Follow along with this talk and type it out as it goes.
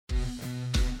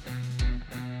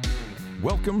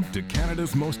Welcome to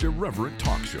Canada's most irreverent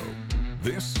talk show.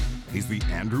 This is The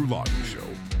Andrew Lawton Show,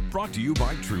 brought to you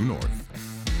by True North.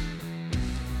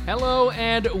 Hello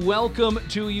and welcome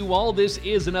to you all. This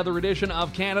is another edition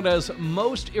of Canada's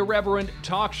most irreverent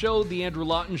talk show, The Andrew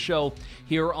Lawton Show,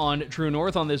 here on True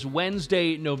North on this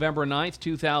Wednesday, November 9th,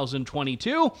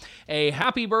 2022. A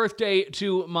happy birthday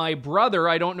to my brother.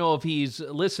 I don't know if he's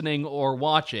listening or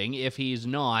watching. If he's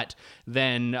not,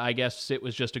 then I guess it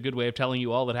was just a good way of telling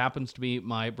you all that happens to be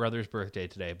my brother's birthday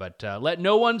today. But let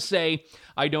no one say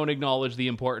I don't acknowledge the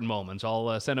important moments.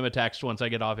 I'll send him a text once I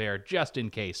get off air, just in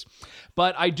case.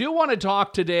 But I do want to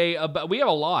talk today about, we have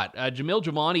a lot. Jamil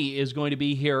Jamani is going to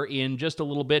be here in just a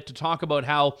little bit to talk about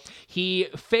how he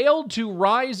failed to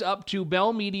rise up to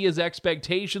Bell Media's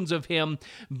expectations of him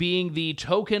being the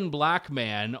token black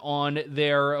man on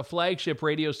their flagship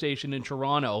radio station in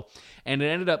Toronto, and it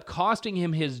ended up costing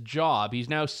him his job. He's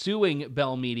now suing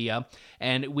Bell Media,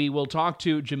 and we will talk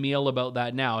to Jamil about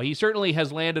that now. He certainly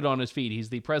has landed on his feet. He's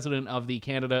the president of the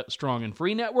Canada Strong and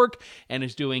Free Network and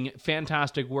is doing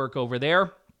fantastic work over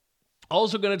there.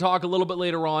 Also going to talk a little bit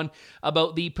later on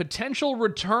about the potential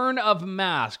return of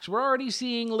masks. We're already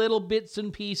seeing little bits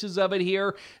and pieces of it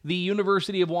here. The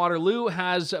University of Waterloo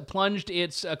has plunged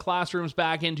its classrooms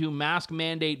back into mask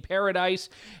mandate paradise,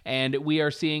 and we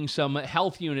are seeing some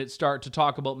health units start to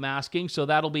talk about masking, so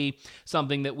that'll be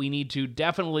something that we need to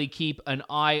definitely keep an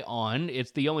eye on.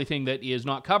 It's the only thing that is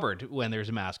not covered when there's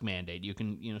a mask mandate. You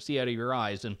can see out of your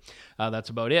eyes, and that's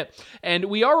about it. And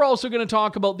we are also going to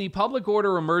talk about the Public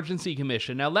Order Emergency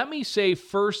Commission. Now, let me say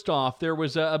first off, there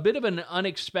was a bit of an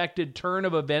unexpected turn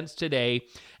of events today,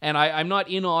 and I'm not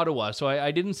in Ottawa, so I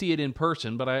didn't see it in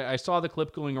person, but I saw the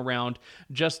clip going around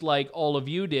just like all of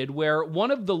you did, where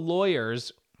one of the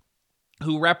lawyers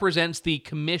who represents the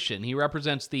commission, he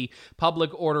represents the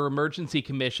Public Order Emergency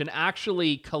Commission,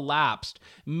 actually collapsed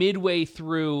midway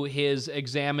through his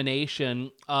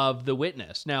examination of the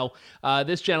witness. Now,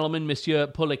 this gentleman, Monsieur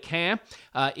Poliquin,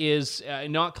 is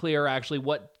not clear actually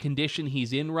what condition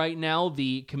he's in right now.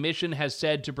 The commission has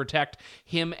said to protect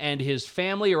him and his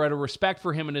family, or out of respect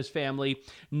for him and his family,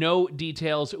 no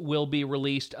details will be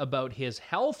released about his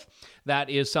health. That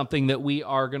is something that we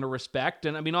are going to respect.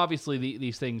 And I mean, obviously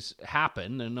these things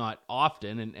happen, and not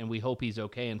often, and we hope he's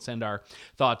okay and send our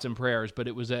thoughts and prayers. But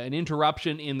it was an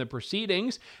interruption in the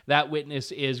proceedings. That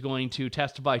witness is going to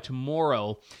testify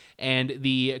tomorrow, and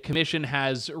the commission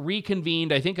has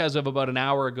reconvened, I think as of about an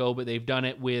hour ago, but they've done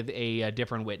it with a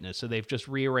different witness. So they've just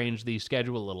rearranged the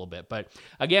schedule a little bit. But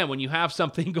again, when you have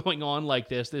something going on like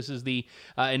this is the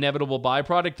inevitable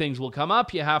byproduct. Things will come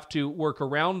up. You have to work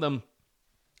around them.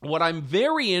 What I'm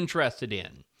very interested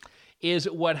in is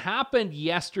what happened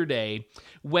yesterday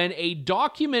when a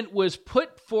document was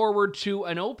put forward to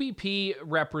an OPP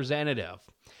representative.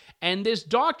 And this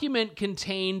document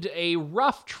contained a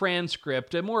rough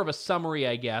transcript, more of a summary,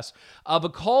 I guess, of a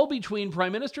call between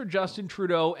Prime Minister Justin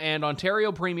Trudeau and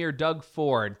Ontario Premier Doug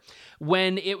Ford.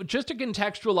 When it, just to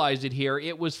contextualize it here,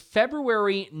 it was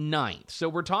February 9th. So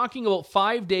we're talking about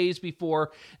 5 days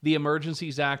before the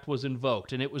Emergencies Act was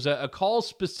invoked. And it was a call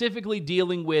specifically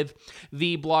dealing with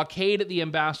the blockade at the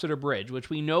Ambassador Bridge, which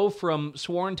we know from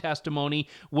sworn testimony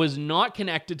was not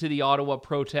connected to the Ottawa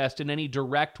protest in any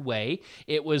direct way.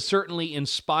 It was certainly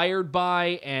inspired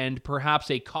by and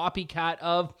perhaps a copycat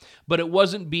of, but it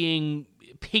wasn't being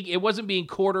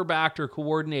quarterbacked or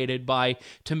coordinated by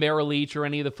Tamara Leach or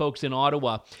any of the folks in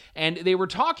Ottawa. And they were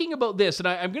talking about this, and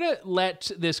I'm going to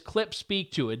let this clip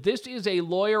speak to it. This is a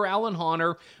lawyer, Alan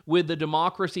Honor, with the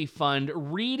Democracy Fund,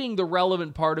 reading the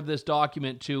relevant part of this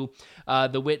document to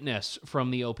the witness from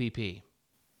the OPP.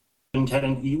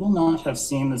 Ted, you will not have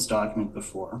seen this document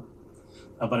before,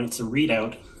 but it's a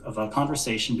readout of a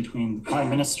conversation between the Prime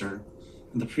Minister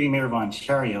and the Premier of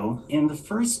Ontario. In the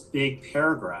first big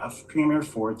paragraph, Premier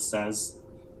Ford says,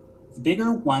 "The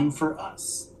bigger one for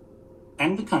us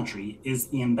and the country is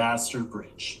the Ambassador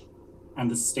Bridge and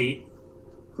the state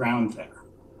ground there.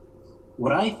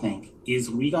 What I think is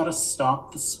we got to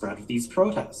stop the spread of these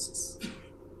protests."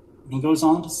 And he goes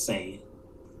on to say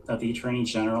that the Attorney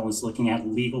General is looking at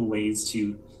legal ways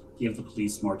to give the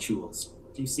police more tools.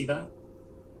 Do you see that?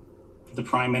 The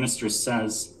Prime Minister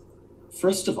says,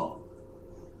 first of all,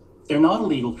 they're not a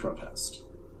legal protest.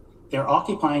 They're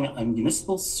occupying a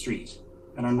municipal street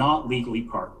and are not legally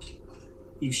parked.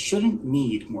 You shouldn't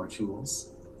need more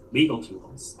tools, legal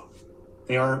tools.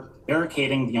 They are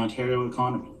barricading the Ontario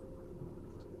economy.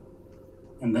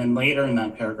 And then later in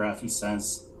that paragraph, he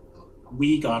says,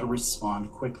 we got to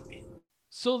respond quickly.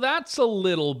 So that's a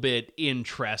little bit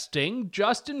interesting.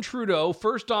 Justin Trudeau,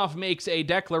 first off, makes a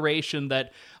declaration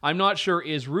that I'm not sure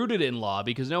is rooted in law,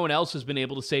 because no one else has been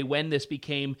able to say when this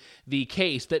became the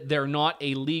case that they're not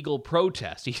a legal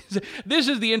protest. This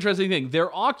is the interesting thing.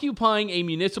 They're occupying a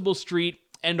municipal street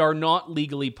and are not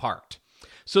legally parked.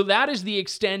 So that is the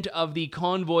extent of the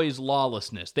convoy's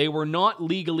lawlessness. They were not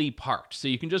legally parked. So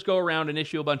you can just go around and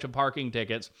issue a bunch of parking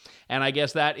tickets, and I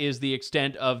guess that is the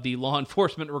extent of the law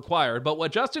enforcement required. But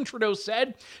what Justin Trudeau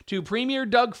said to Premier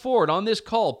Doug Ford on this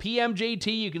call,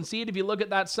 PMJT, you can see it if you look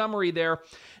at that summary there,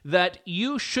 that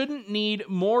you shouldn't need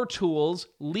more tools,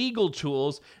 legal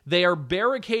tools. They are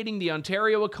barricading the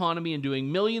Ontario economy and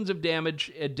doing millions of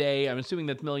damage a day. I'm assuming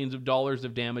that's millions of dollars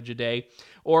of damage a day.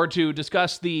 Or to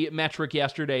discuss the metric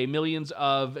yesterday, millions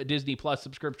of Disney Plus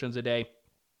subscriptions a day,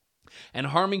 and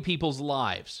harming people's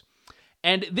lives.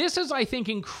 And this is, I think,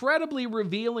 incredibly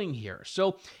revealing here.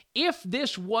 So if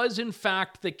this was in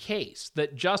fact the case,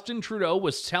 that Justin Trudeau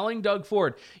was telling Doug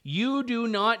Ford, you do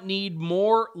not need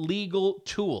more legal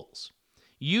tools.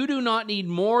 You do not need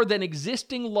more than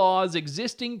existing laws,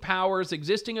 existing powers,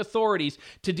 existing authorities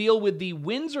to deal with the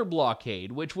Windsor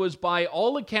blockade, which was by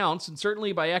all accounts, and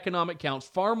certainly by economic counts,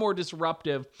 far more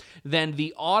disruptive than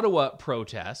the Ottawa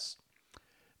protests.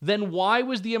 Then why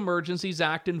was the Emergencies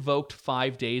Act invoked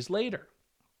 5 days later?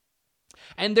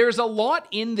 And there's a lot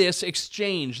in this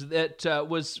exchange that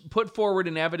was put forward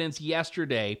in evidence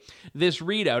yesterday, this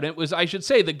readout. And it was, I should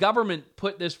say, the government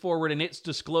put this forward in its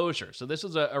disclosure. So this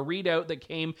is a readout that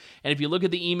came, and if you look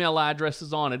at the email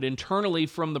addresses on it, internally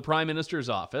from the Prime Minister's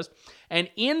office. And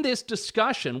in this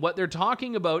discussion, what they're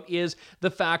talking about is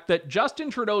the fact that Justin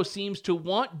Trudeau seems to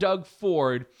want Doug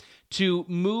Ford to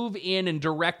move in and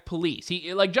direct police.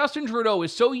 Justin Trudeau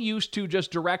is so used to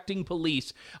just directing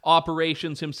police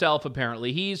operations himself,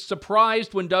 apparently. He's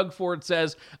surprised when Doug Ford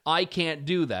says, I can't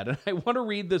do that. And I want to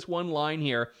read this one line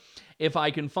here, if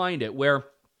I can find it, where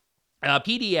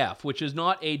PDF, which is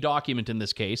not a document in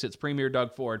this case, it's Premier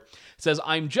Doug Ford, says,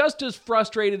 I'm just as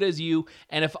frustrated as you,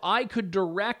 and if I could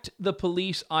direct the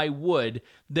police, I would.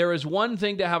 There is one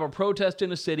thing to have a protest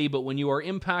in a city, but when you are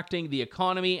impacting the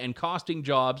economy and costing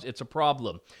jobs, it's a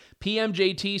problem.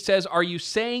 PMJT says, are you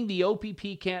saying the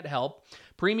OPP can't help?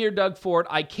 Premier Doug Ford,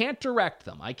 I can't direct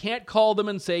them. I can't call them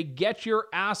and say, get your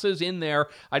asses in there.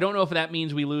 I don't know if that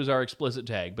means we lose our explicit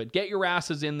tag, but get your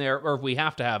asses in there, or if we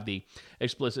have to have the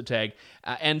explicit tag,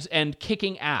 and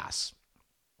kicking ass.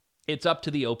 It's up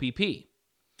to the OPP.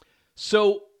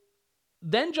 So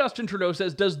then Justin Trudeau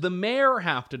says, does the mayor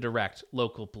have to direct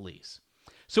local police?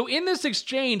 So in this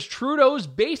exchange, Trudeau's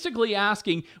basically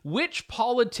asking which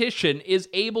politician is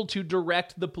able to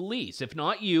direct the police. If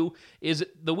not you, is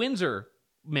it the Windsor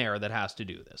mayor that has to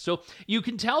do this? So you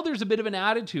can tell there's a bit of an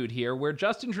attitude here where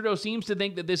Justin Trudeau seems to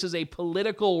think that this is a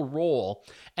political role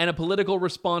and a political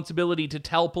responsibility to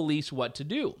tell police what to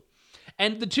do.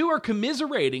 And the two are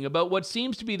commiserating about what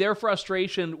seems to be their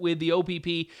frustration with the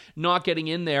OPP not getting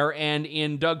in there and,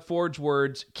 in Doug Ford's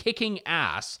words, kicking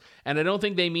ass. And I don't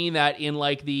think they mean that in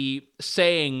like the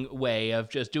saying way of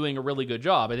just doing a really good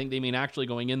job. I think they mean actually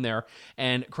going in there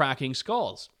and cracking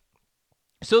skulls.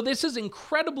 So this is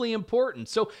incredibly important.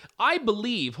 So I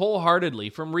believe wholeheartedly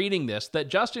from reading this that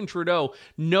Justin Trudeau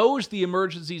knows the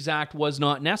Emergencies Act was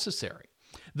not necessary.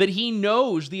 That he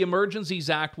knows the Emergencies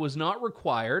Act was not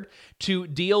required to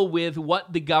deal with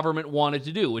what the government wanted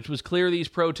to do, which was clear these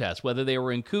protests, whether they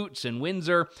were in Coutts, in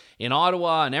Windsor, in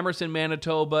Ottawa, in Emerson,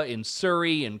 Manitoba, in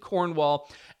Surrey, in Cornwall.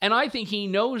 And I think he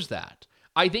knows that.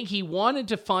 I think he wanted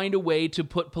to find a way to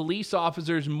put police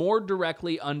officers more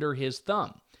directly under his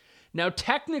thumb. Now,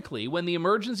 technically, when the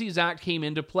Emergencies Act came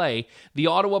into play, the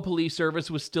Ottawa Police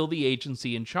Service was still the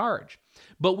agency in charge.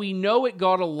 But we know it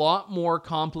got a lot more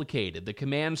complicated, the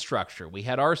command structure. We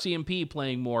had RCMP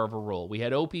playing more of a role. We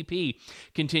had OPP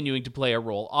continuing to play a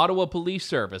role. Ottawa Police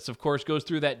Service, of course, goes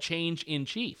through that change in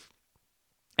chief.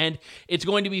 And it's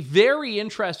going to be very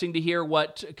interesting to hear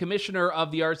what Commissioner of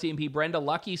the RCMP, Brenda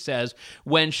Lucki, says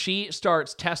when she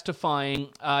starts testifying,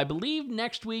 I believe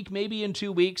next week, maybe in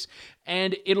 2 weeks.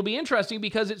 And it'll be interesting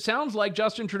because it sounds like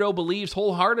Justin Trudeau believes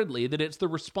wholeheartedly that it's the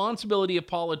responsibility of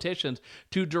politicians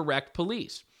to direct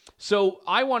police. So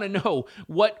I want to know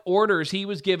what orders he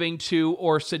was giving to,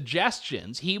 or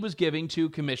suggestions he was giving to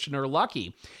Commissioner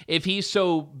Lucki. If he's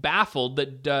so baffled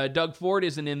that Doug Ford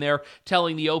isn't in there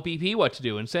telling the OPP what to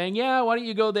do and saying, yeah, why don't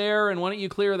you go there and why don't you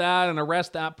clear that and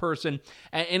arrest that person?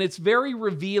 And it's very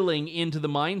revealing into the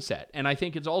mindset. And I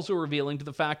think it's also revealing to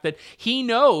the fact that he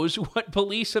knows what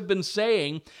police have been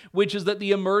saying, which is that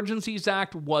the Emergencies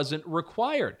Act wasn't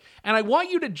required. And I want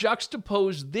you to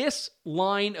juxtapose this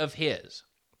line of his.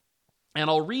 And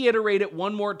I'll reiterate it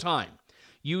one more time.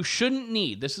 You shouldn't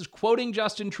need, this is quoting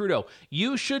Justin Trudeau,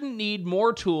 you shouldn't need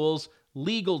more tools,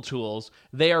 legal tools.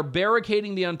 They are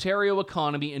barricading the Ontario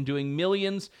economy and doing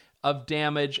millions of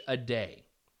damage a day.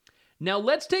 Now,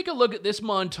 let's take a look at this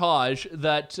montage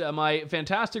that my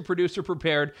fantastic producer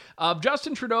prepared of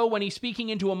Justin Trudeau when he's speaking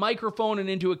into a microphone and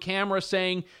into a camera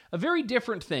saying a very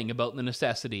different thing about the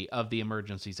necessity of the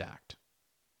Emergencies Act.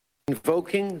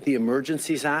 Invoking the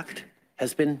Emergencies Act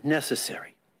has been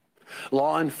necessary.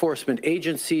 Law enforcement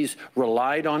agencies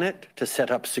relied on it to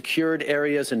set up secured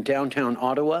areas in downtown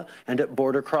Ottawa and at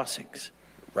border crossings.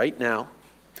 Right now,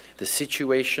 the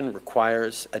situation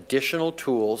requires additional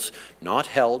tools not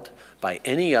held by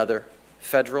any other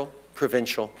federal,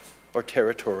 provincial, or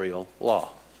territorial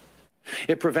law.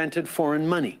 It prevented foreign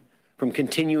money from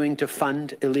continuing to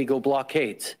fund illegal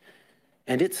blockades,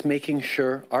 and it's making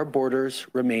sure our borders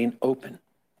remain open.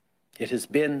 It has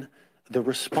been the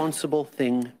responsible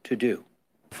thing to do.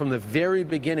 From the very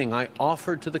beginning, I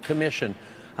offered to the Commission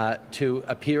to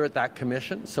appear at that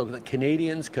Commission so that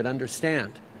Canadians could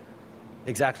understand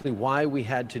exactly why we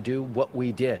had to do what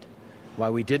we did, why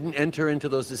we didn't enter into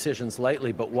those decisions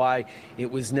lightly, but why it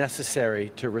was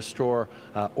necessary to restore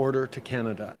order to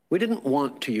Canada. We didn't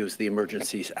want to use the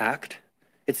Emergencies Act.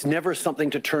 It's never something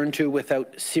to turn to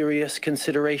without serious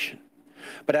consideration.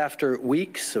 But after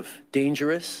weeks of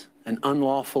dangerous and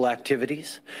unlawful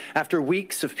activities, after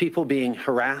weeks of people being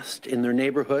harassed in their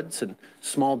neighborhoods and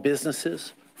small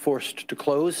businesses forced to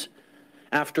close,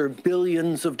 after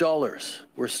billions of dollars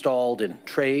were stalled in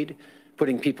trade,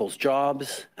 putting people's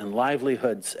jobs and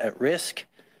livelihoods at risk,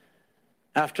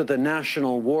 after the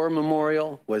National War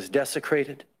Memorial was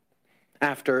desecrated,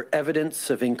 after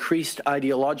evidence of increased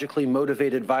ideologically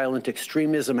motivated violent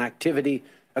extremism activity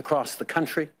across the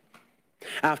country,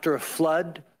 after a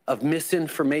flood of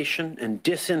misinformation and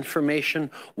disinformation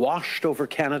washed over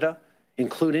Canada,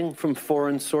 including from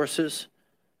foreign sources,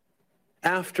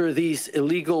 after these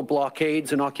illegal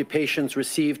blockades and occupations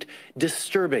received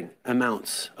disturbing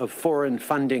amounts of foreign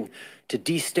funding to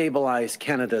destabilize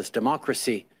Canada's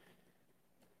democracy,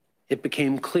 it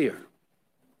became clear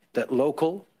that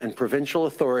local and provincial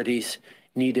authorities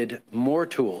needed more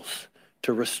tools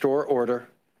to restore order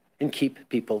and keep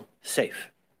people safe.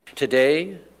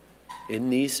 Today, in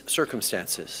these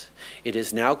circumstances, it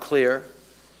is now clear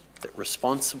that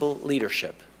responsible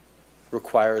leadership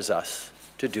requires us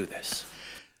to do this.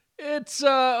 It's,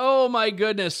 oh my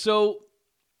goodness. So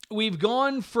we've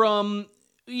gone from,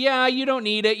 yeah, you don't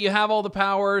need it. You have all the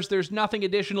powers. There's nothing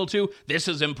additional to, this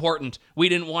is important. We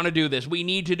didn't want to do this. We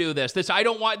need to do this. I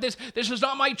don't want this. This is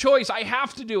not my choice. I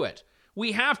have to do it.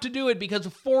 We have to do it because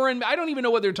of foreign, I don't even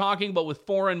know what they're talking about with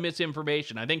foreign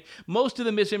misinformation. I think most of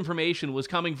the misinformation was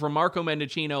coming from Marco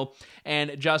Mendicino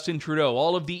and Justin Trudeau.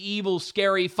 All of the evil,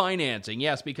 scary financing.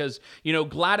 Yes, because,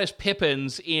 Gladys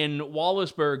Pippins in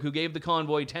Wallaceburg, who gave the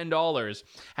convoy $10,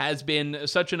 has been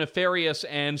such a nefarious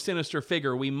and sinister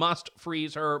figure. We must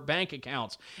freeze her bank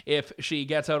accounts if she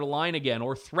gets out of line again,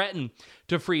 or threaten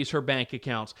to freeze her bank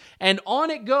accounts. And on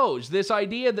it goes, this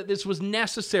idea that this was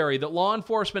necessary, that law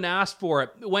enforcement asked for it,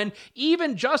 when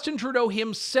even Justin Trudeau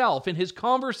himself, in his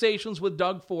conversations with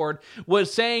Doug Ford,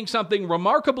 was saying something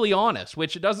remarkably honest,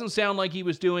 which it doesn't sound like he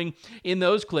was doing in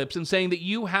those clips, and saying that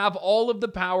you have all of the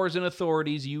powers and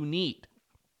authorities you need.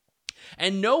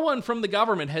 And no one from the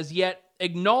government has yet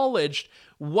acknowledged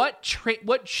what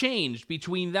changed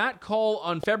between that call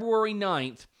on February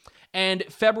 9th and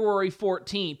February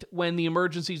 14th, when the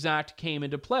Emergencies Act came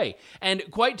into play. And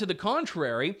quite to the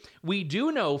contrary, we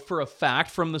do know for a fact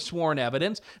from the sworn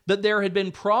evidence that there had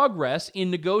been progress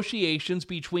in negotiations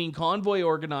between convoy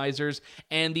organizers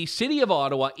and the City of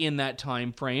Ottawa in that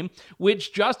time frame,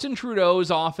 which Justin Trudeau's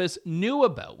office knew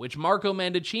about, which Marco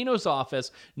Mendicino's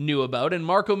office knew about, and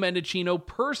Marco Mendicino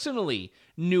personally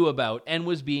knew about and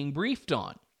was being briefed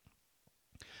on.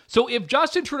 So if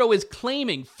Justin Trudeau is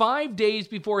claiming 5 days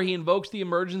before he invokes the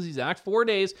Emergencies Act, 4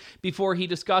 days before he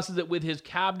discusses it with his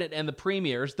cabinet and the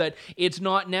premiers, that it's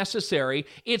not necessary,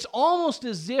 it's almost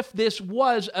as if this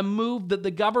was a move that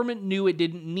the government knew it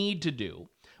didn't need to do.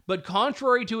 But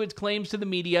contrary to its claims to the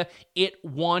media, it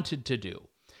wanted to do.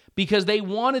 Because they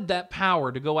wanted that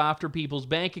power to go after people's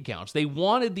bank accounts. They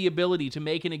wanted the ability to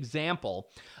make an example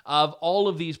of all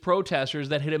of these protesters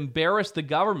that had embarrassed the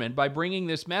government by bringing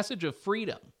this message of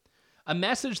freedom. A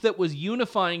message that was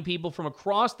unifying people from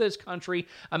across this country,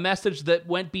 a message that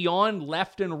went beyond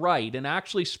left and right and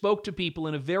actually spoke to people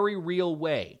in a very real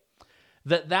way.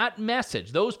 That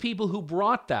message, those people who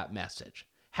brought that message,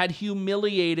 had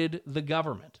humiliated the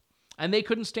government. And they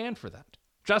couldn't stand for that.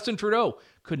 Justin Trudeau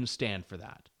couldn't stand for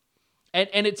that.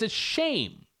 And it's a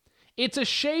shame. It's a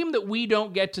shame that we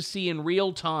don't get to see in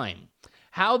real time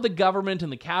how the government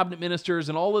and the cabinet ministers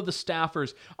and all of the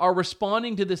staffers are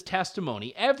responding to this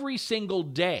testimony every single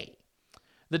day.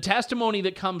 The testimony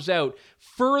that comes out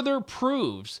further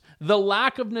proves the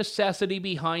lack of necessity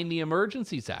behind the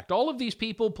Emergencies Act. All of these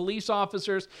people, police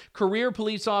officers, career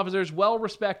police officers, well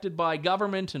respected by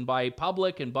government and by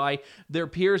public and by their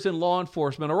peers in law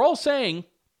enforcement, are all saying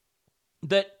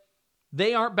that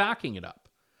they aren't backing it up.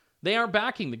 They aren't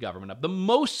backing the government up. The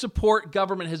most support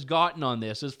government has gotten on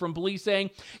this is from police saying,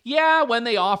 yeah, when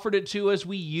they offered it to us,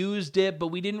 we used it, but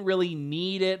we didn't really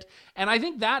need it. And I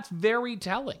think that's very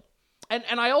telling.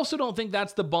 And I also don't think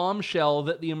that's the bombshell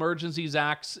that the Emergencies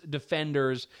Act's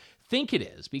defenders think it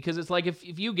is, because it's like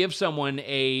if you give someone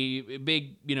a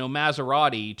big,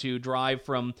 Maserati to drive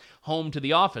from home to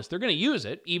the office, they're going to use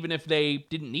it, even if they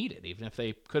didn't need it, even if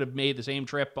they could have made the same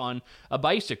trip on a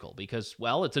bicycle, because,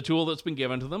 well, it's a tool that's been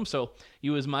given to them, so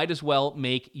you might as well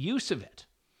make use of it.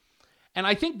 And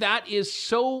I think that is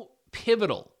so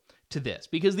pivotal to this,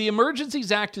 because the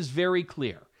Emergencies Act is very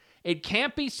clear. It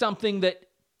can't be something that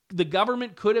the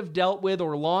government could have dealt with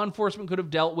or law enforcement could have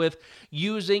dealt with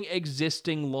using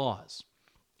existing laws.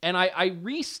 And I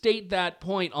restate that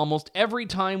point almost every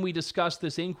time we discuss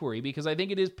this inquiry, because I think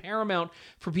it is paramount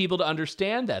for people to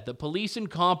understand that police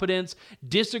incompetence,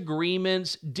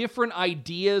 disagreements, different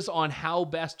ideas on how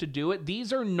best to do it,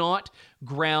 these are not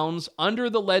grounds under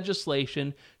the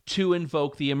legislation to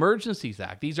invoke the Emergencies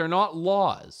Act. These are not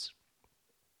laws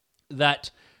that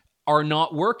are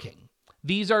not working.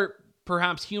 These are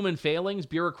perhaps human failings,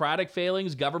 bureaucratic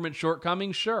failings, government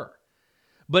shortcomings, sure.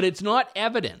 But it's not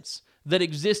evidence that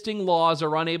existing laws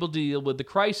are unable to deal with the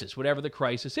crisis, whatever the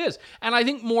crisis is. And I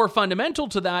think more fundamental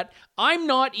to that, I'm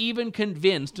not even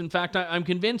convinced, in fact, I'm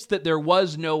convinced that there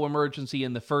was no emergency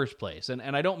in the first place. And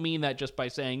I don't mean that just by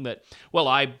saying that, well,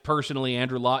 I personally,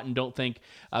 Andrew Lawton, don't think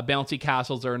bouncy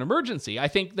castles are an emergency. I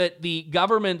think that the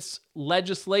government's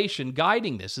legislation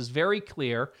guiding this is very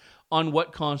clear on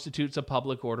what constitutes a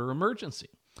public order emergency.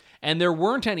 And there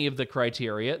weren't any of the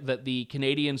criteria that the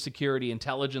Canadian Security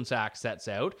Intelligence Act sets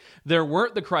out. There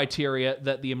weren't the criteria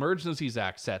that the Emergencies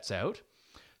Act sets out.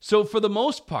 So for the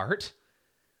most part,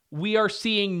 we are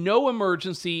seeing no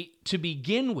emergency to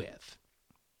begin with.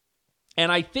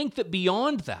 And I think that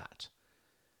beyond that,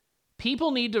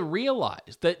 people need to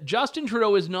realize that Justin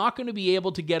Trudeau is not going to be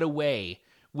able to get away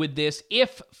with this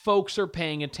if folks are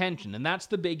paying attention. And that's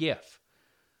the big if.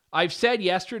 I've said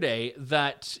yesterday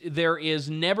that there is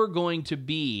never going to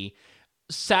be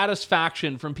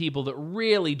satisfaction from people that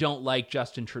really don't like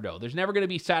Justin Trudeau. There's never going to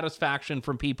be satisfaction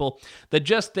from people that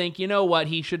just think, you know what,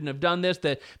 he shouldn't have done this,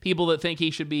 that people that think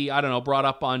he should be, brought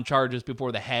up on charges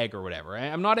before the Hague or whatever.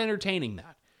 I'm not entertaining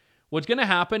that. What's going to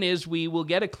happen is we will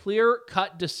get a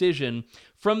clear-cut decision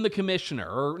from the commissioner,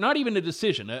 or not even a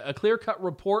decision, a clear-cut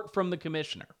report from the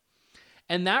commissioner.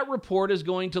 And that report is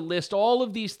going to list all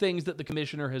of these things that the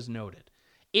commissioner has noted.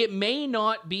 It may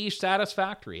not be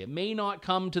satisfactory. It may not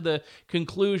come to the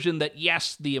conclusion that,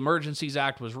 yes, the Emergencies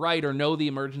Act was right, or no, the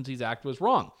Emergencies Act was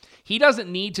wrong. He doesn't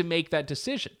need to make that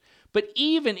decision. But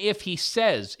even if he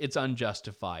says it's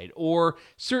unjustified, or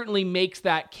certainly makes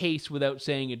that case without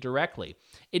saying it directly,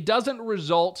 it doesn't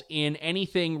result in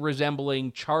anything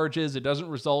resembling charges. It doesn't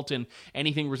result in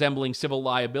anything resembling civil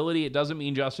liability. It doesn't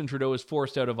mean Justin Trudeau is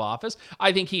forced out of office.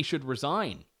 I think he should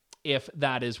resign if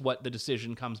that is what the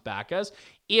decision comes back as,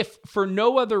 if for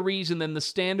no other reason than the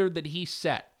standard that he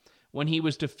set when he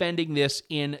was defending this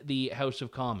in the House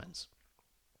of Commons.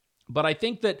 But I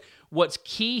think that what's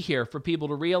key here for people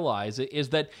to realize is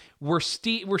that we're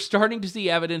starting to see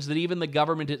evidence that even the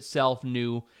government itself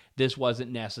knew this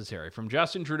wasn't necessary. From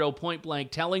Justin Trudeau point blank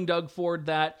telling Doug Ford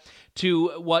that, to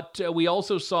what we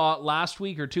also saw last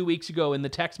week or 2 weeks ago in the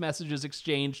text messages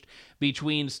exchanged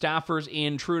between staffers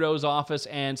in Trudeau's office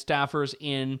and staffers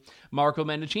in Marco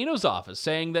Mendicino's office,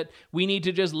 saying that we need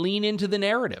to just lean into the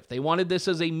narrative. They wanted this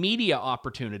as a media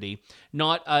opportunity,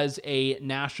 not as a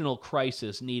national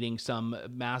crisis needing some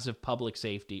massive public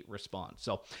safety response.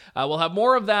 So we'll have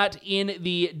more of that in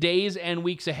the days and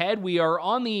weeks ahead. We are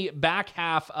on the back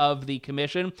half of the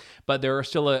commission, but there are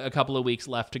still a couple of weeks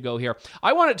left to go here.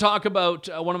 I want to talk about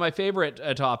one of my favorite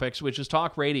topics, which is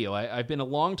talk radio. I've been a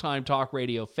long-time talk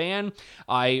radio fan.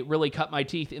 I really cut my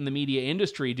teeth in the media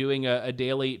industry doing a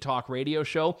daily talk radio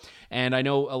show, and I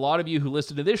know a lot of you who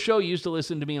listen to this show used to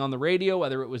listen to me on the radio,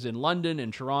 whether it was in London,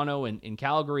 in Toronto, and in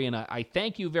Calgary, and I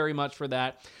thank you very much for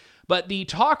that. But the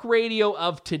talk radio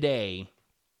of today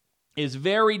is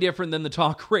very different than the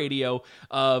talk radio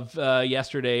of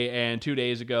yesterday and 2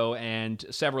 days ago and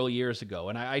several years ago.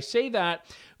 And I say that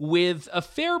with a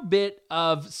fair bit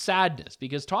of sadness,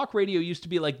 because talk radio used to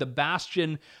be like the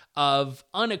bastion of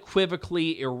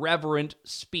unequivocally irreverent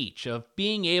speech, of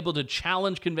being able to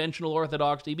challenge conventional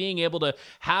orthodoxy, being able to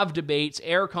have debates,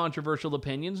 air controversial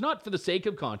opinions, not for the sake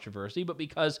of controversy, but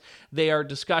because they are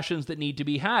discussions that need to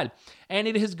be had. And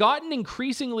it has gotten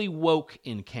increasingly woke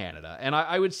in Canada. And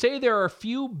I would say there are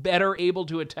few better able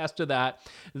to attest to that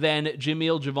than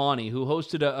Jamil Javani, who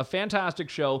hosted a fantastic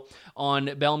show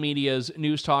on Bell Media's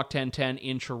News Talk 1010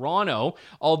 in Toronto,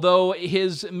 although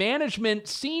his management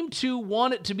seemed to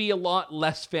want it to be a lot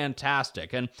less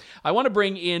fantastic. And I want to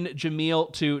bring in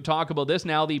Jamil to talk about this,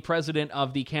 now the president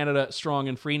of the Canada Strong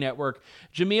and Free Network.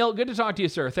 Jamil, good to talk to you,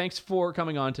 sir. Thanks for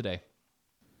coming on today.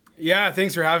 Yeah,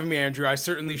 thanks for having me, Andrew. I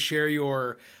certainly share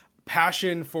your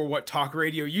passion for what talk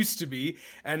radio used to be.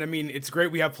 And I mean, it's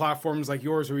great we have platforms like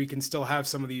yours where we can still have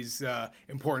some of these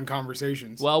important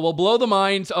conversations. Well, we'll blow the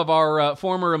minds of our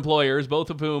former employers, both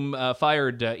of whom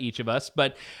fired each of us.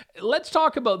 But let's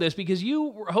talk about this, because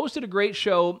you hosted a great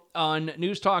show on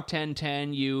News Talk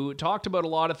 1010. You talked about a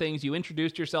lot of things. You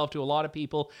introduced yourself to a lot of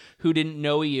people who didn't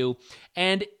know you.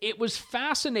 And it was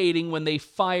fascinating when they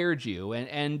fired you.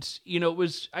 And you know, it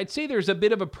was, I'd say there's a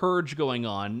bit of a purge going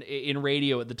on in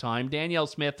radio at the time. Danielle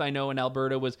Smith, I know in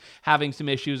Alberta, was having some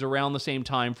issues around the same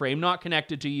time frame, not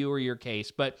connected to you or your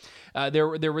case, but there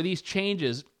were these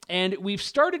changes. And we've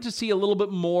started to see a little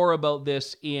bit more about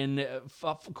this in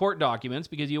court documents,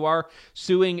 because you are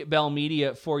suing Bell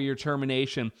Media for your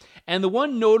termination. And the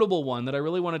one notable one that I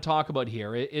really want to talk about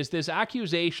here is this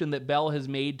accusation that Bell has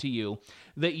made to you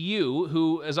that you,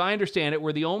 who, as I understand it,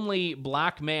 were the only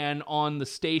black man on the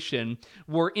station,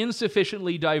 were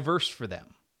insufficiently diverse for them.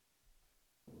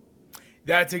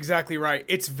 That's exactly right.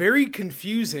 It's very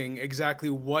confusing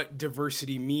exactly what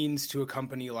diversity means to a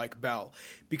company like Bell,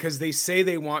 because they say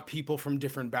they want people from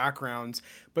different backgrounds,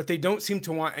 but they don't seem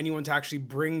to want anyone to actually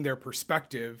bring their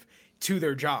perspective to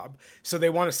their job. So they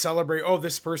want to celebrate, oh,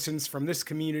 this person's from this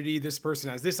community, this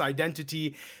person has this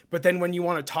identity. But then when you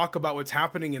want to talk about what's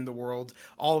happening in the world,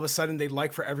 all of a sudden they'd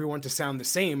like for everyone to sound the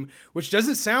same, which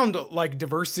doesn't sound like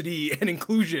diversity and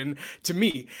inclusion to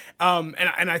me. And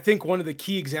I think one of the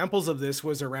key examples of this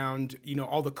was around, you know,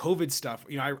 all the COVID stuff.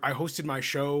 You know, I hosted my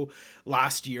show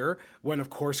last year when,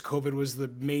 of course, COVID was the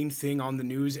main thing on the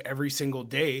news every single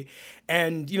day.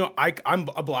 And, you know, I'm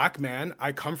a black man.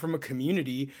 I come from a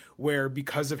community where,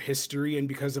 because of history and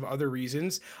because of other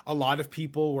reasons, a lot of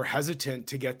people were hesitant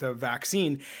to get the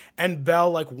vaccine. And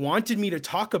Bell wanted me to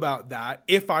talk about that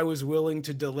if I was willing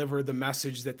to deliver the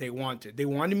message that they wanted. They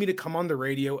wanted me to come on the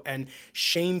radio and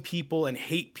shame people and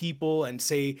hate people and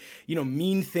say, you know,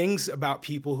 mean things about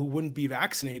people who wouldn't be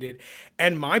vaccinated.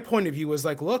 And my point of view was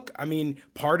look, I mean,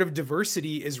 part of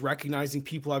diversity is recognizing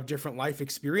people have different life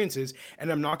experiences,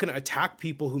 and I'm not going to attack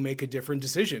people who make a different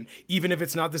decision, even if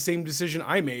it's not the same decision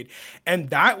I made. And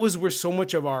that was where so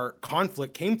much of our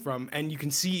conflict came from. And you can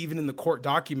see even in the court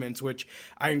documents, which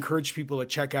I encourage people to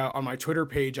check out on my Twitter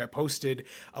page. I posted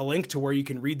a link to where you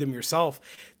can read them yourself.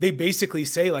 They basically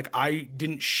say I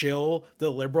didn't shill the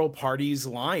Liberal Party's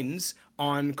lines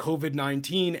on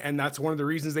COVID-19, and that's one of the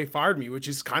reasons they fired me, which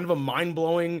is kind of a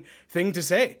mind-blowing thing to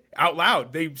say out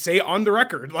loud. They say on the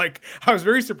record. I was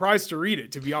very surprised to read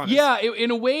it, to be honest. Yeah, in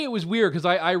a way it was weird, because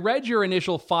I read your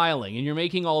initial filing, and you're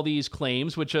making all these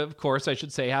claims, which of course I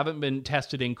should say haven't been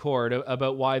tested in court,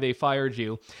 about why they fired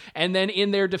you. And then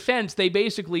in their defense, they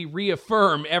basically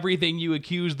reaffirm everything you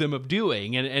accused them of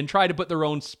doing, and try to put their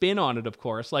own spin on it, of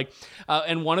course.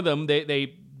 And one of them,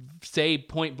 they say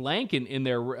point blank in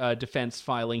their defense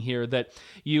filing here that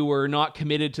you were not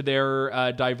committed to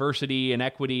their diversity and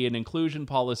equity and inclusion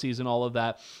policies and all of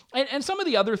that. And some of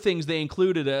the other things they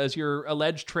included as your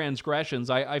alleged transgressions,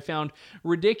 I found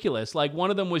ridiculous. One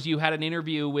of them was you had an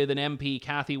interview with an MP,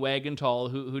 Kathy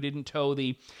Wagenthal, who didn't toe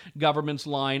the government's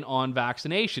line on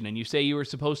vaccination. And you say you were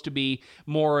supposed to be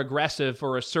more aggressive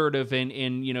or assertive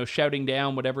in you know, shouting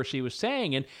down whatever she was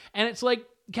saying. And it's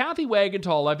Kathy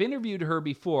Wagenthal, I've interviewed her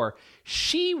before.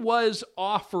 She was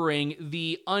offering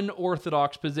the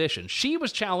unorthodox position. She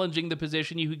was challenging the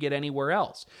position you could get anywhere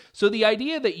else. So the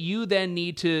idea that you then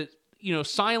need to, you know,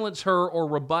 silence her or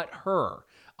rebut her,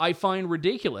 I find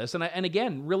ridiculous. And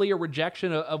again, really a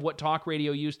rejection of what talk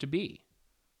radio used to be.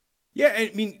 Yeah,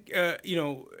 I mean, you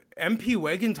know, MP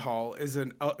Wagenthal is a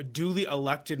duly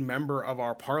elected member of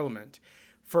our parliament.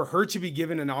 For her to be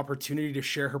given an opportunity to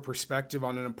share her perspective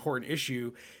on an important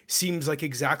issue seems like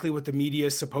exactly what the media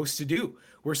is supposed to do.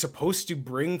 We're supposed to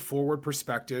bring forward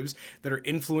perspectives that are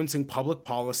influencing public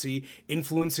policy,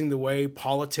 influencing the way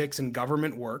politics and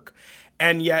government work.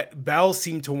 And yet Bell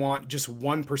seemed to want just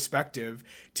one perspective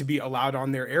to be allowed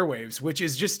on their airwaves, which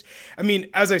is just, I mean,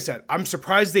 as I said, I'm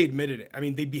surprised they admitted it. I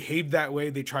mean, they behaved that way.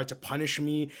 They tried to punish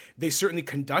me. They certainly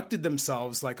conducted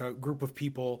themselves like a group of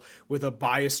people with a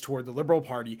bias toward the Liberal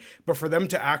Party. But for them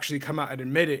to actually come out and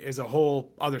admit it is a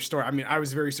whole other story. I mean, I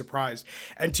was very surprised.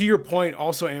 And to your point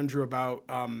also, Andrew, about,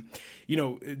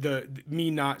 the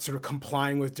me not sort of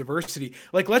complying with diversity.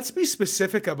 Like, let's be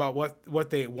specific about what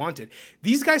they wanted.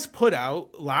 These guys put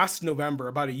out last November,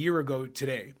 about a year ago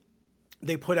today,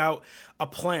 they put out a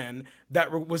plan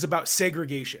that was about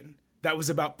segregation, that was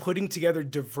about putting together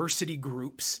diversity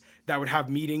groups that would have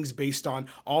meetings based on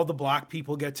all the Black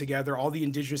people get together, all the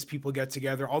Indigenous people get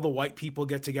together, all the white people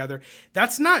get together.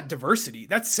 That's not diversity.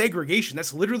 That's segregation.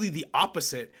 That's literally the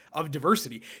opposite of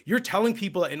diversity. You're telling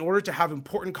people that in order to have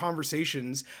important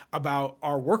conversations about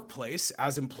our workplace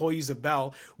as employees of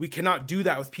Bell, we cannot do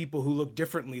that with people who look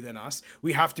differently than us.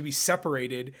 We have to be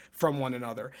separated from one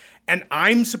another. And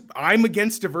I'm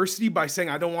against diversity by saying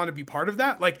I don't want to be part of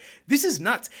that. Like, this is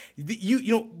nuts.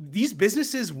 These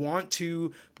businesses want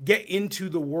to get into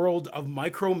the world of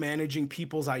micromanaging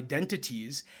people's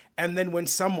identities. And then when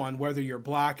someone, whether you're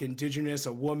Black, Indigenous,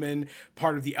 a woman,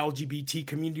 part of the LGBT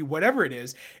community, whatever it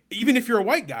is, even if you're a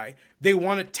white guy, they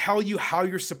want to tell you how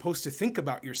you're supposed to think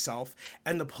about yourself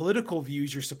and the political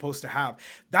views you're supposed to have.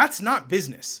 That's not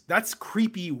business. That's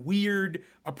creepy, weird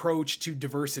approach to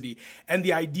diversity. And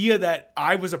the idea that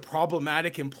I was a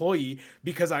problematic employee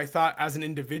because I thought as an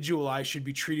individual I should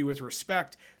be treated with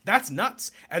respect, that's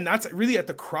nuts. And that's really at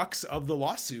the crux of the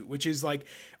lawsuit, which is like,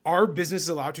 our business is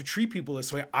allowed to treat people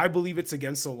this way. I believe it's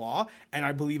against the law, and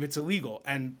I believe it's illegal.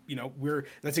 And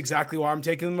that's exactly why I'm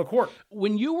taking them to court.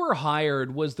 When you were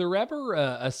hired, was there ever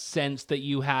a sense that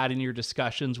you had in your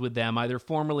discussions with them, either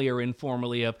formally or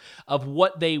informally, of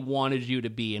what they wanted you to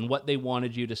be and what they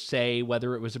wanted you to say,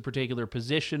 whether it was a particular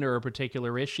position or a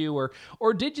particular issue,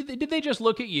 or did they just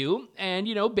look at you and,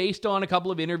 based on a couple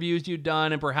of interviews you'd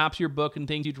done and perhaps your book and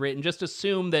things you'd written, just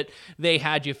assume that they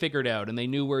had you figured out and they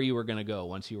knew where you were going to go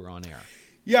once you were on air?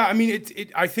 Yeah, I mean,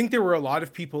 I think there were a lot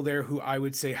of people there who I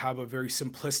would say have a very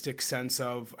simplistic sense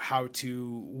of how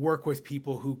to work with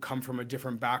people who come from a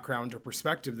different background or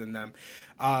perspective than them.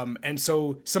 And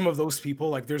so some of those people,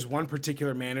 like there's one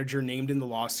particular manager named in the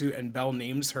lawsuit, and Bell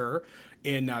names her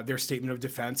in their statement of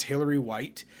defense, Hillary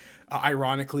White,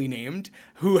 ironically named,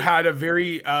 who had a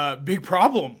very big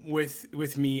problem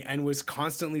with me and was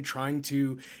constantly trying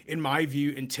to, in my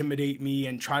view, intimidate me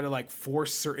and try to like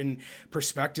force certain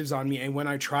perspectives on me. And when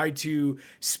I tried to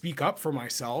speak up for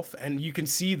myself, and you can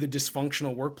see the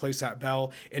dysfunctional workplace at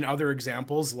Bell in other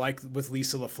examples, like with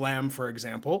Lisa LaFlamme, for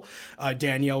example.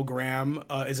 Danielle Graham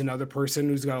is another person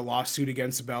who's got a lawsuit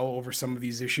against Bell over some of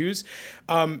these issues.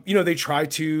 They try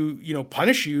to,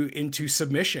 punish you into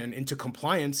submission, into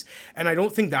compliance. And I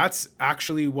don't think that's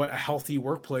actually what a healthy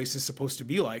workplace is supposed to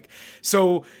be like.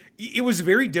 So it was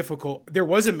very difficult. There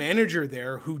was a manager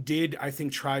there who did, I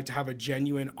think, try to have a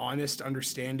genuine, honest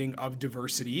understanding of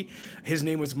diversity. His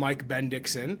name was Mike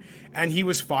Bendixson, and he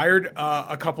was fired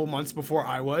a couple months before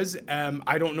I was.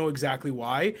 I don't know exactly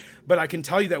why, but I can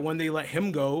tell you that when they let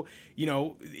him go,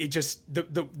 it just,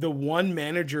 the one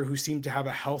manager who seemed to have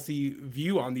a healthy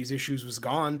view on these issues was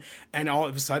gone. And all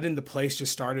of a sudden the place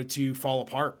just started to fall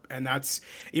apart. And that's,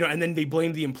 and then they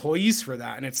blamed the employees for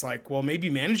that. And it's like, well, maybe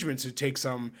management should take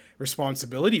some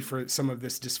responsibility for some of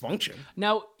this dysfunction.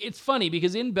 Now, it's funny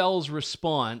because in Bell's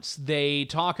response, they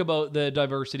talk about the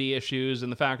diversity issues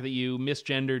and the fact that you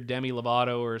misgendered Demi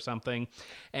Lovato or something.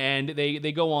 And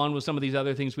they go on with some of these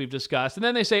other things we've discussed. And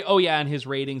then they say, oh yeah, and his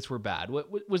ratings were bad.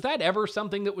 Was that ever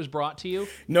something that was brought to you?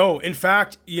 No, in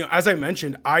fact, as I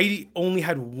mentioned, I only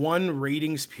had one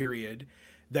ratings period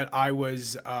that I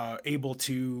was able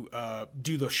to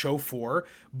do the show for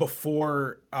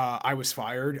before I was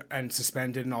fired and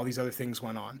suspended and all these other things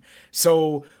went on.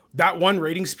 So that one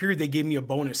ratings period, they gave me a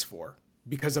bonus for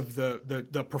because of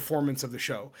the performance of the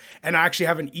show. And I actually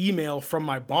have an email from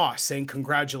my boss saying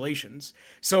congratulations.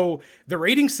 So the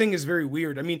ratings thing is very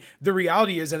weird. I mean, the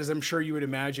reality is, and as I'm sure you would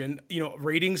imagine,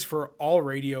 ratings for all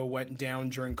radio went down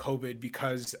during COVID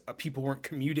because people weren't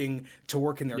commuting to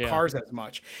work in their cars as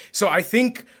much. So I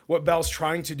think what Bell's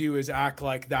trying to do is act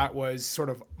like that was sort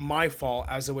of my fault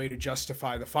as a way to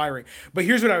justify the firing. But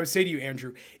here's what I would say to you,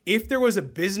 Andrew. If there was a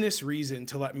business reason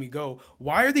to let me go,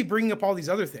 why are they bringing up all these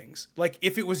other things? Like, Like,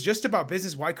 if it was just about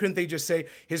business, why couldn't they just say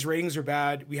his ratings are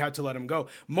bad, we had to let him go?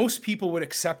 Most people would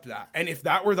accept that. And if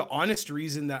that were the honest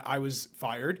reason that I was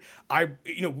fired,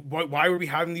 why were we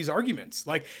having these arguments?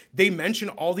 Like, they mention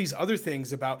all these other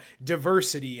things about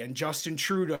diversity and Justin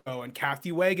Trudeau and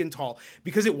Kathy Wagenthal,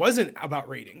 because it wasn't about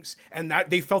ratings, and that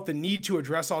they felt the need to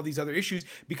address all these other issues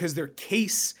because their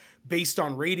case based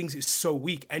on ratings is so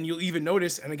weak. And you'll even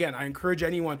notice, and again, I encourage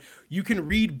anyone, you can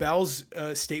read Bell's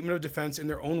statement of defense in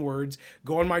their own words.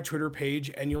 Go on my Twitter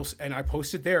page, and I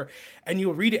post it there, and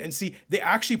you'll read it and see they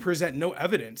actually present no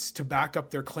evidence to back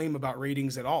up their claim about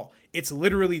ratings at all. It's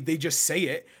literally, they just say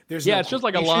it. There's no it's just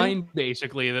like a line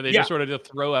basically that they just sort of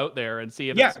just throw out there and see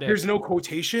if it sticks. There's no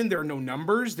quotation, there are no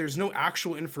numbers, there's no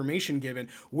actual information given.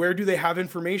 Where do they have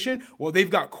information? Well, they've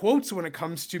got quotes when it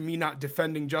comes to me not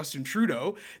defending Justin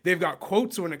Trudeau. They've got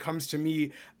quotes when it comes to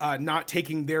me not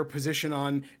taking their position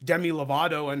on Demi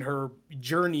Lovato and her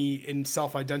journey in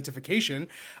self-identification.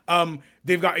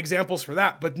 They've got examples for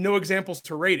that, but no examples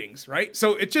to ratings, right?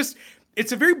 So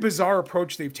it's a very bizarre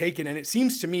approach they've taken. And it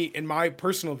seems to me, in my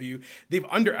personal view, they've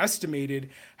underestimated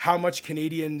how much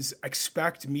Canadians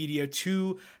expect media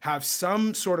to have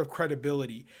some sort of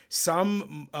credibility,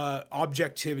 some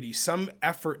objectivity, some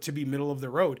effort to be middle of the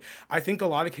road. I think a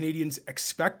lot of Canadians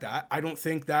expect that. I don't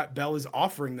think that Bell is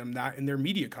offering them that in their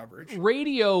media coverage.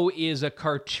 Radio is a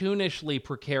cartoonishly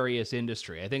precarious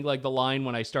industry. I think like the line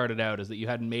when I started out is that you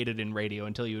hadn't made it in radio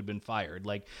until you had been fired.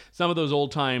 Like some of those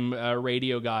old time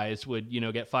radio guys would,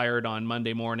 get fired on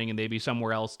Monday morning and they'd be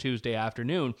somewhere else Tuesday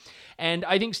afternoon. And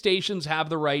I think stations have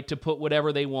the right to put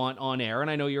whatever they want on air. And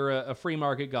I know you're a free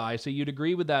market guy, so you'd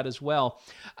agree with that as well.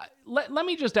 Let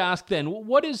me just ask then,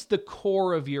 what is the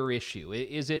core of your issue?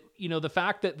 Is it, the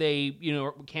fact that they,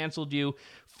 canceled you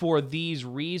for these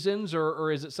reasons,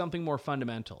 or is it something more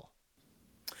fundamental?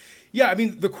 Yeah, I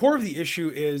mean, the core of the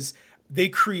issue is they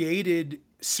created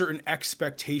certain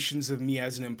expectations of me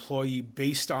as an employee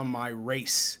based on my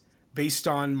race, based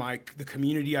on the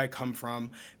community I come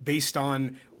from, based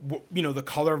on the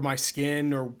color of my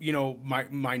skin, or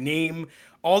my name.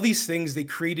 All these things, they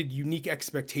created unique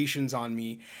expectations on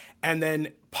me and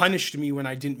then punished me when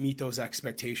I didn't meet those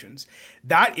expectations.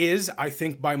 That is, I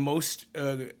think, by most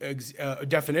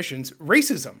definitions,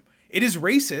 racism. It is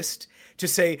racist to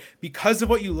say, because of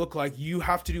what you look like, you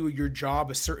have to do your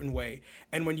job a certain way.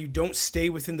 And when you don't stay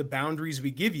within the boundaries we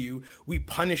give you, we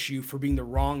punish you for being the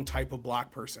wrong type of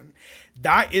Black person.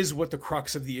 That is what the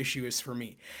crux of the issue is for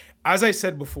me. As I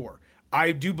said before,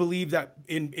 I do believe that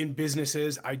in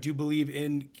businesses, I do believe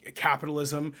in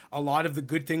capitalism. A lot of the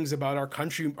good things about our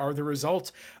country are the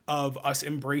result of us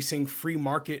embracing free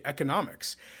market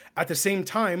economics. At the same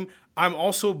time, I'm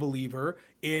also a believer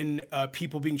in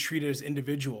people being treated as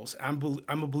individuals. I'm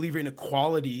a believer in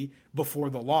equality before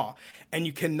the law. And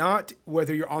you cannot,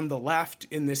 whether you're on the left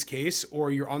in this case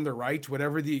or you're on the right,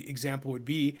 whatever the example would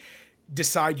be,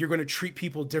 decide you're going to treat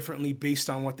people differently based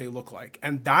on what they look like.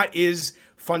 And that is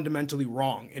fundamentally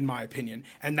wrong, in my opinion.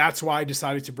 And that's why I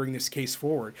decided to bring this case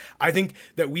forward. I think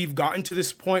that we've gotten to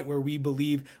this point where we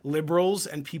believe liberals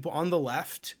and people on the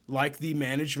left, like the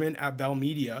management at Bell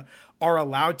Media, are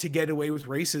allowed to get away with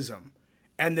racism.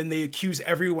 And then they accuse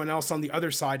everyone else on the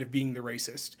other side of being the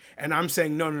racist. And I'm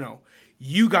saying, no.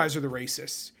 You guys are the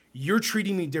racists. You're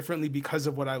treating me differently because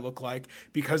of what I look like,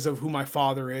 because of who my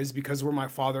father is, because of where my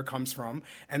father comes from.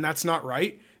 And that's not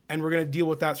right. And we're going to deal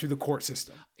with that through the court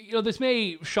system. This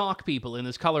may shock people in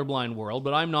this colorblind world,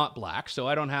 but I'm not Black, so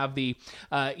I don't have the,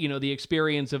 the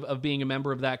experience of being a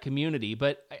member of that community.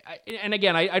 But,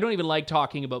 I don't even like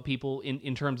talking about people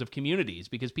in terms of communities,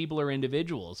 because people are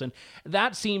individuals. And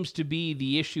that seems to be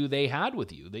the issue they had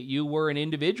with you, that you were an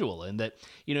individual and that,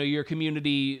 your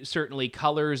community certainly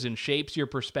colors and shapes your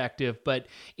perspective, but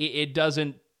it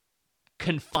doesn't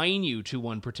confine you to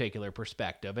one particular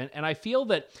perspective. And I feel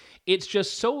that it's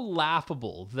just so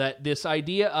laughable that this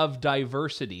idea of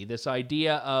diversity, this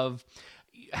idea of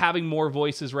having more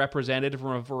voices represented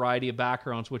from a variety of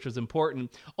backgrounds, which is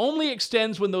important, only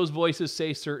extends when those voices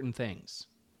say certain things.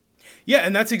 Yeah,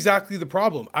 and that's exactly the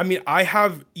problem. I mean, I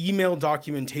have email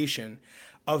documentation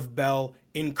of Bell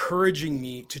encouraging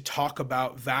me to talk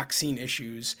about vaccine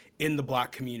issues in the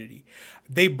Black community.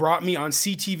 They brought me on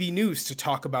CTV News to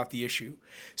talk about the issue.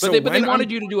 But they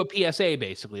wanted you to do a PSA,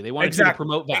 basically. They wanted you to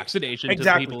promote vaccination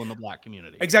to people in the Black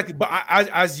community. Exactly. But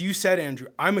as you said, Andrew,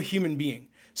 I'm a human being.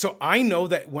 So I know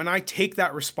that when I take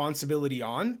that responsibility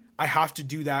on, I have to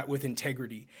do that with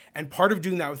integrity. And part of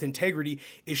doing that with integrity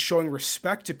is showing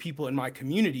respect to people in my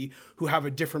community who have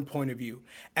a different point of view.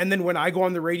 And then when I go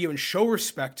on the radio and show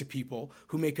respect to people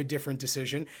who make a different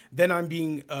decision, then I'm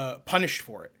being punished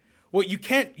for it. Well, you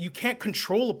can't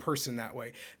control a person that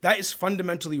way. That is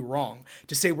fundamentally wrong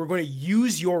to say we're going to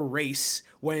use your race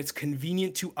when it's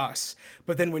convenient to us.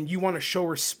 But then when you want to show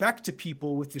respect to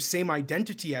people with the same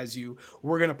identity as you,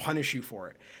 we're going to punish you for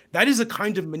it. That is a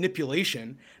kind of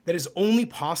manipulation that is only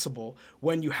possible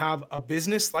when you have a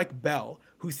business like Bell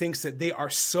who thinks that they are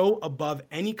so above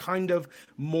any kind of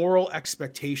moral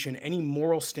expectation, any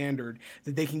moral standard,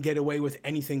 that they can get away with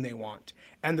anything they want.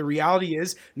 And the reality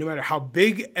is, no matter how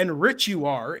big and rich you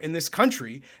are in this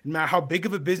country, no matter how big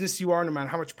of a business you are, no matter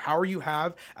how much power you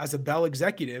have as a Bell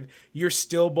executive, you're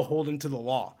still beholden to the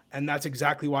law. And that's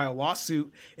exactly why a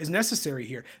lawsuit is necessary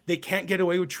here. They can't get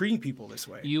away with treating people this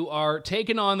way. You are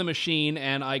taking on the machine,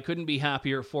 and I couldn't be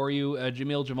happier for you,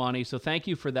 Jamil Jivani. So thank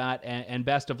you for that, and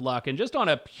best of luck. And just on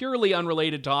a purely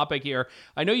unrelated topic here,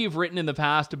 I know you've written in the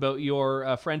past about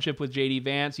your friendship with J.D.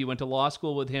 Vance. You went to law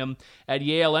school with him at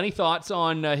Yale. Any thoughts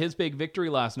on his big victory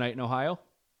last night in Ohio?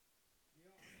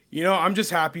 You know, I'm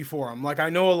just happy for him. Like, I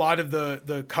know a lot of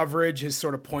the coverage has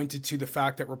sort of pointed to the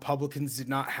fact that Republicans did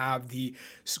not have the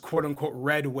quote unquote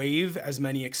red wave as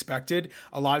many expected.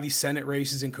 A lot of these Senate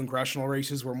races and congressional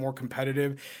races were more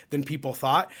competitive than people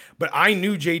thought. But I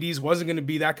knew JD's wasn't going to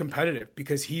be that competitive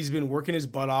because he's been working his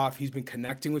butt off. He's been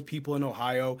connecting with people in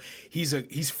Ohio.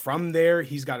 He's from there.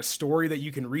 He's got a story that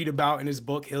you can read about in his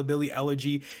book, Hillbilly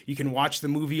Elegy. You can watch the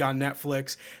movie on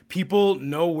Netflix. People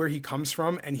know where he comes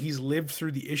from, and he's lived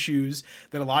through the issues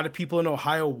that a lot of people in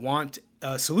Ohio want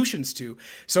solutions to.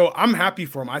 So I'm happy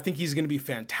for him. I think he's going to be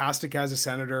fantastic as a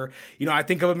senator. You know, I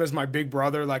think of him as my big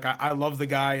brother. Like, I love the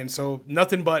guy. And so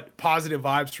nothing but positive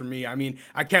vibes for me. I mean,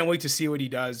 I can't wait to see what he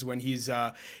does when he's,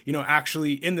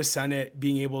 actually in the Senate,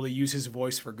 being able to use his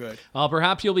voice for good. Well,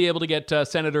 perhaps you'll be able to get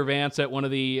Senator Vance at one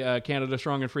of the Canada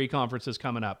Strong and Free conferences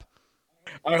coming up.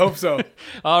 I hope so.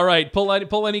 All right. Pull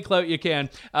any clout you can.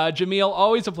 Jamil,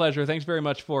 always a pleasure. Thanks very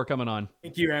much for coming on.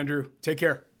 Thank you, Andrew. Take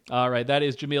care. All right, that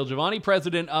is Jamil Jivani,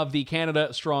 president of the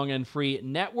Canada Strong and Free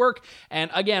Network. And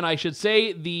again, I should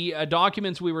say the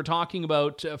documents we were talking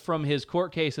about from his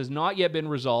court case has not yet been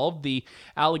resolved. The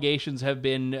allegations have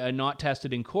been not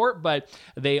tested in court, but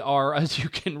they are, as you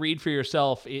can read for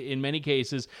yourself, in many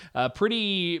cases,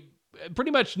 pretty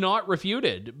much not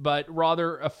refuted, but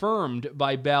rather affirmed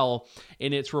by Bell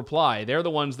in its reply. They're the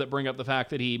ones that bring up the fact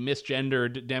that he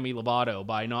misgendered Demi Lovato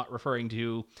by not referring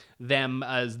to them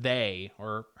as they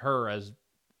or her as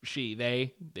she,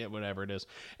 they, whatever it is.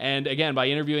 And again, by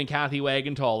interviewing Kathy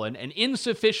Wagenthal and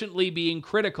insufficiently being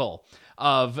critical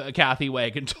of Kathy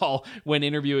Wagenthal when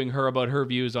interviewing her about her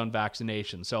views on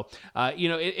vaccination. So,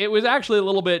 it was actually a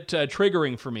little bit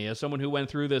triggering for me as someone who went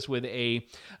through this with a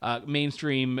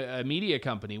mainstream media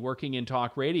company working in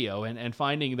talk radio and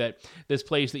finding that this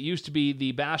place that used to be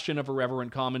the bastion of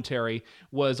irreverent commentary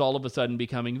was all of a sudden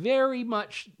becoming very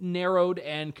much narrowed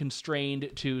and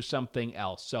constrained to something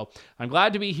else. So I'm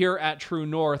glad to be here at True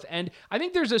North. And I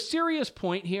think there's a serious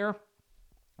point here,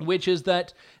 which is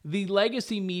that the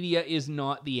legacy media is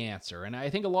not the answer. And I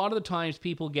think a lot of the times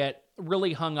people get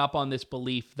really hung up on this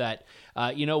belief that,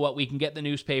 we can get the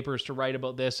newspapers to write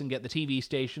about this and get the TV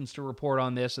stations to report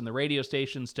on this and the radio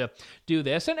stations to do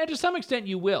this. And to some extent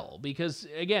you will, because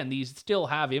again, these still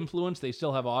have influence, they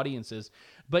still have audiences.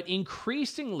 But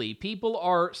increasingly, people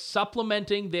are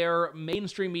supplementing their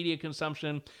mainstream media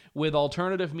consumption with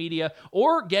alternative media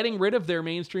or getting rid of their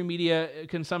mainstream media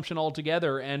consumption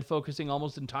altogether and focusing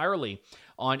almost entirely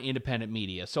on independent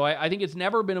media. So I think it's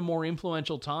never been a more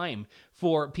influential time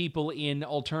for people in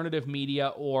alternative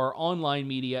media or online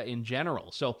media in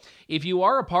general. So if you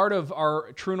are a part of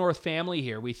our True North family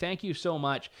here, we thank you so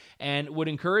much and would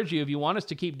encourage you, if you want us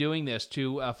to keep doing this,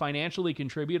 to financially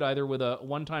contribute either with a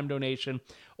one-time donation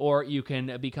or you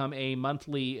can become a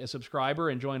monthly subscriber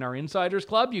and join our Insiders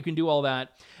Club. You can do all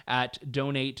that at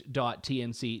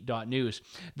donate.tnc.news.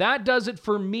 That does it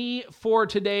for me for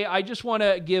today. I just want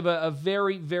to give a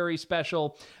very, very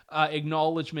special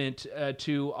acknowledgement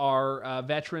to our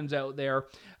veterans out there,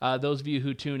 those of you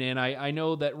who tune in. I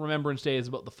know that Remembrance Day is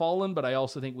about the fallen, but I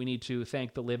also think we need to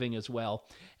thank the living as well,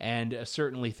 and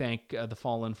certainly thank the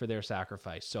fallen for their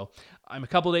sacrifice. So I'm a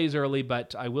couple days early,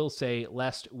 but I will say,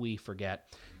 lest we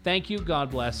forget. Thank you,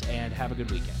 God bless, and have a good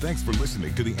weekend. Thanks for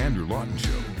listening to The Andrew Lawton Show.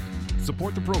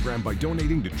 Support the program by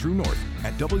donating to True North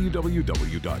at www.tnc.news.